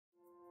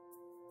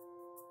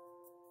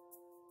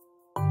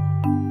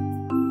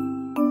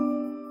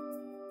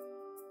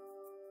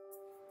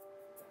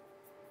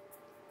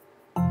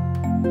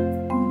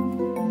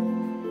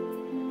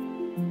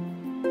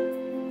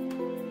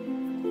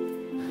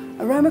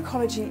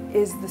Pharmacology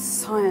is the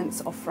science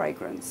of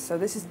fragrance, so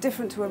this is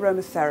different to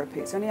aromatherapy.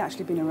 It's only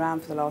actually been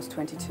around for the last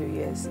 22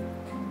 years.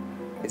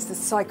 It's the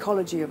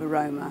psychology of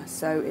aroma,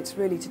 so it's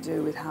really to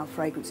do with how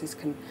fragrances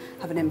can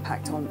have an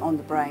impact on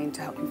the brain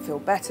to help you feel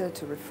better,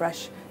 to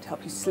refresh, to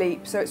help you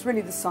sleep. So it's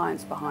really the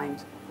science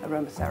behind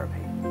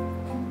aromatherapy.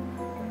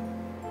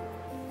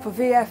 For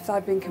VF,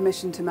 I've been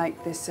commissioned to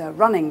make this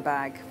running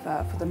bag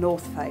for the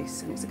North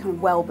Face, and it's a kind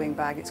of well-being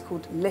bag. It's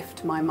called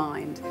Lift My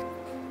Mind.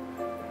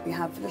 We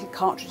have little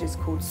cartridges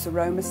called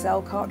Aroma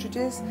Cell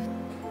cartridges.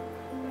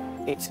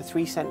 It's a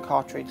 3-cent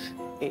cartridge.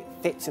 It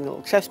fits in a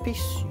little chest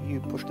piece. You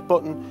push the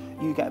button,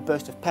 you get a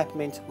burst of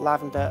peppermint,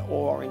 lavender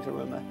or orange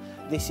aroma.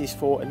 This is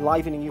for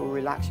enlivening you or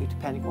relaxing you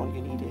depending on what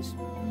your need is.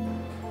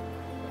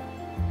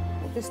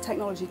 This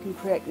technology can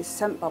create this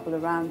scent bubble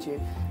around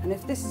you, and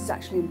if this is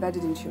actually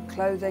embedded into your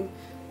clothing,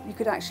 you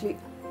could actually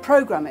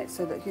program it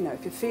so that, you know,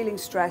 if you're feeling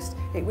stressed,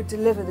 it would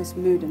deliver this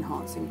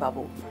mood-enhancing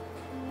bubble.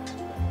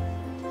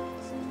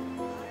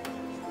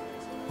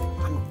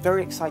 I'm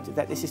very excited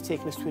that this has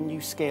taken us to a new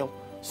scale.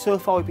 So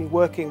far we've been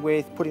working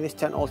with putting this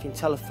technology in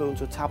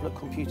telephones or tablet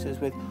computers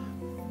with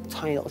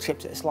tiny little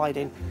chips that slide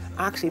in.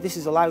 Actually, this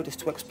has allowed us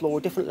to explore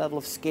a different level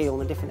of scale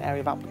and a different area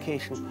of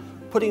application.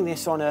 Putting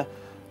this on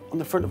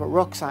the front of a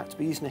rucksack to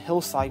be using a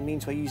hillside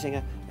means we're using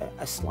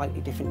a slightly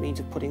different means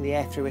of putting the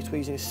air through it, we're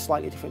using a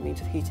slightly different means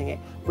of heating it,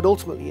 but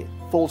ultimately it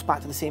falls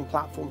back to the same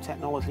platform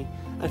technology.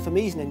 And for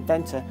me as an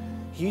inventor,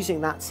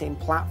 using that same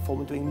platform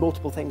and doing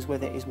multiple things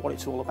with it is what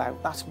it's all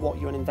about. That's what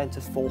you're an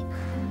inventor for.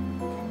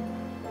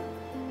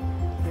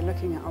 We're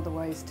looking at other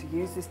ways to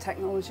use this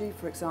technology,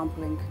 for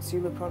example in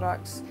consumer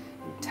products,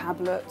 in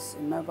tablets,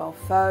 in mobile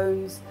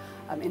phones,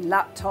 in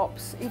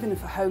laptops, even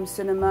for home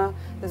cinema.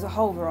 There's a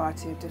whole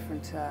variety of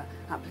different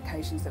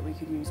applications that we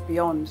could use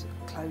beyond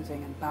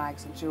clothing and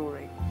bags and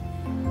jewellery.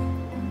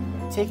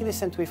 Taking the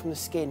scent away from the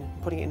skin,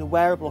 putting it in a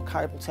wearable or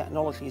carryable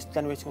technology is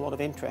generating a lot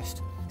of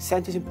interest.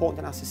 Scent is important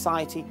in our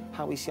society,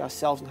 how we see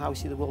ourselves and how we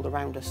see the world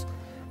around us.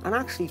 And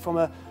actually from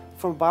a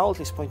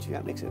biologist's point of view,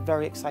 that makes it a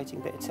very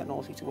exciting bit of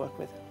technology to work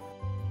with.